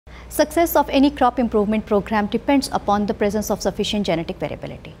Success of any crop improvement program depends upon the presence of sufficient genetic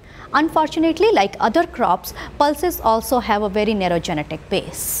variability. Unfortunately, like other crops, pulses also have a very narrow genetic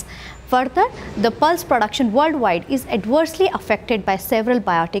base. Further, the pulse production worldwide is adversely affected by several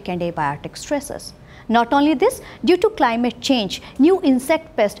biotic and abiotic stresses. Not only this, due to climate change, new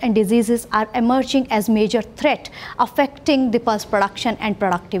insect pests and diseases are emerging as major threat affecting the pulse production and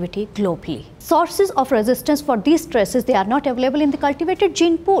productivity globally. Sources of resistance for these stresses, they are not available in the cultivated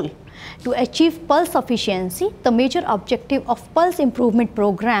gene pool. To achieve pulse efficiency, the major objective of pulse improvement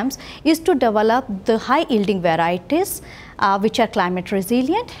programs is to develop the high yielding varieties which are climate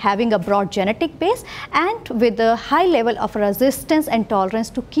resilient, having a broad genetic base and with a high level of resistance and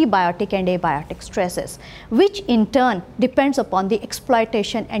tolerance to key biotic and abiotic stresses, which in turn depends upon the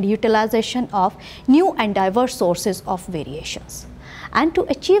exploitation and utilization of new and diverse sources of variations. And to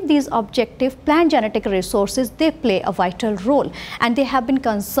achieve these objectives, plant genetic resources, they play a vital role, and they have been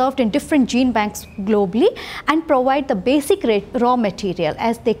conserved in different gene banks globally and provide the basic raw material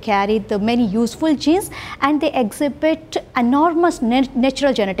as they carry the many useful genes and they exhibit enormous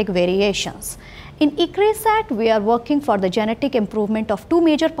natural genetic variations. In ICRISAT, we are working for the genetic improvement of two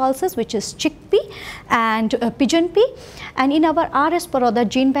major pulses, which is chickpea and pigeonpea. And in our RS Paroda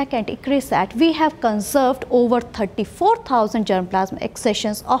gene bank and ICRISAT, we have conserved over 34,000 germplasm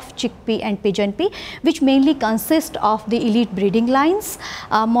accessions of chickpea and pigeonpea, which mainly consist of the elite breeding lines,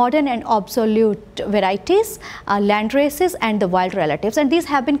 modern and obsolete varieties, land races and the wild relatives, and these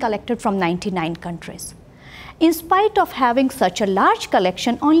have been collected from 99 countries. In spite of having such a large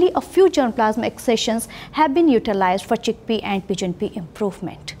collection, only a few germplasm accessions have been utilized for chickpea and pigeonpea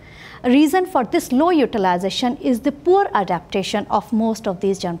improvement. A reason for this low utilization is the poor adaptation of most of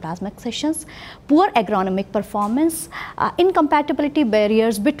these germplasm accessions, poor agronomic performance, incompatibility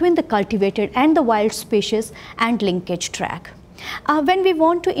barriers between the cultivated and the wild species, and linkage drag. When we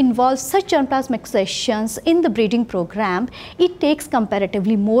want to involve such germplasm accessions in the breeding program, it takes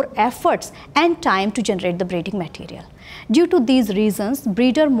comparatively more efforts and time to generate the breeding material. Due to these reasons,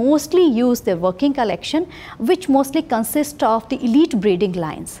 breeders mostly use their working collection, which mostly consists of the elite breeding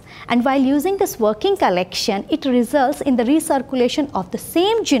lines. And while using this working collection, it results in the recirculation of the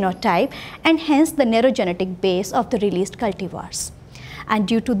same genotype and hence the narrow genetic base of the released cultivars. And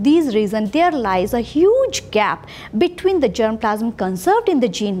due to these reasons, there lies a huge gap between the germplasm conserved in the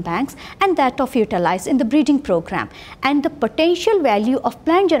gene banks and that of utilized in the breeding program. And the potential value of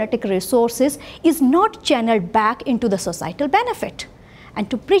plant genetic resources is not channeled back into the societal benefit. And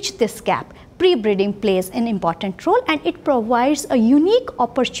to bridge this gap, pre-breeding plays an important role, and it provides a unique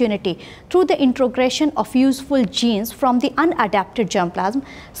opportunity through the integration of useful genes from the unadapted germplasm,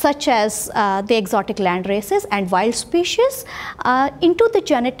 such as the exotic land races and wild species, into the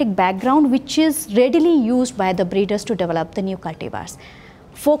genetic background which is readily used by the breeders to develop the new cultivars.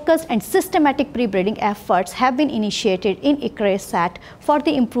 Focused and systematic pre-breeding efforts have been initiated in ICRISAT for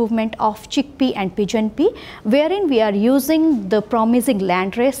the improvement of chickpea and pigeonpea, wherein we are using the promising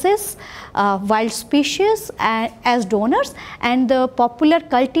land races, wild species as donors, and the popular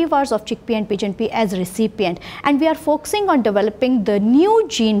cultivars of chickpea and pigeonpea as recipient. And we are focusing on developing the new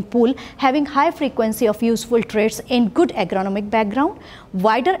gene pool having high frequency of useful traits in good agronomic background,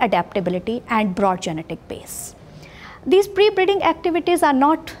 wider adaptability and broad genetic base. These pre-breeding activities are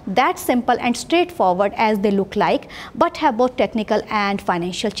not that simple and straightforward as they look like, but have both technical and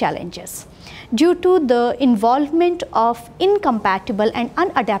financial challenges. Due to the involvement of incompatible and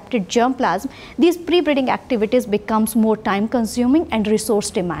unadapted germplasm, these pre-breeding activities becomes more time consuming and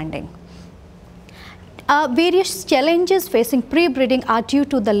resource demanding. Various challenges facing pre-breeding are due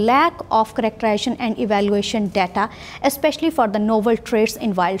to the lack of characterization and evaluation data, especially for the novel traits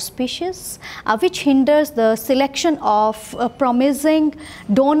in wild species, which hinders the selection of promising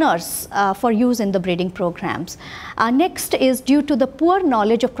donors for use in the breeding programs. Next is due to the poor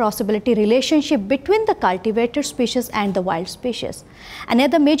knowledge of crossability relationship between the cultivated species and the wild species.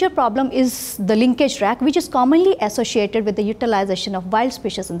 Another major problem is the linkage drag, which is commonly associated with the utilization of wild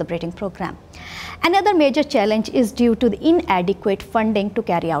species in the breeding program. Another major challenge is due to the inadequate funding to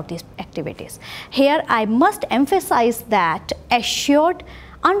carry out these activities. Here I must emphasize that assured,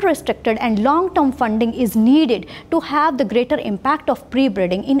 unrestricted and long-term funding is needed to have the greater impact of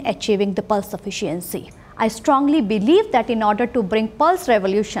pre-breeding in achieving the pulse efficiency. I strongly believe that in order to bring pulse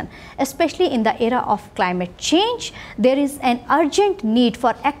revolution, especially in the era of climate change, there is an urgent need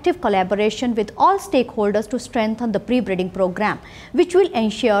for active collaboration with all stakeholders to strengthen the pre-breeding program, which will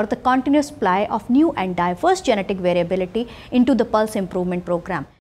ensure the continuous supply of new and diverse genetic variability into the pulse improvement program.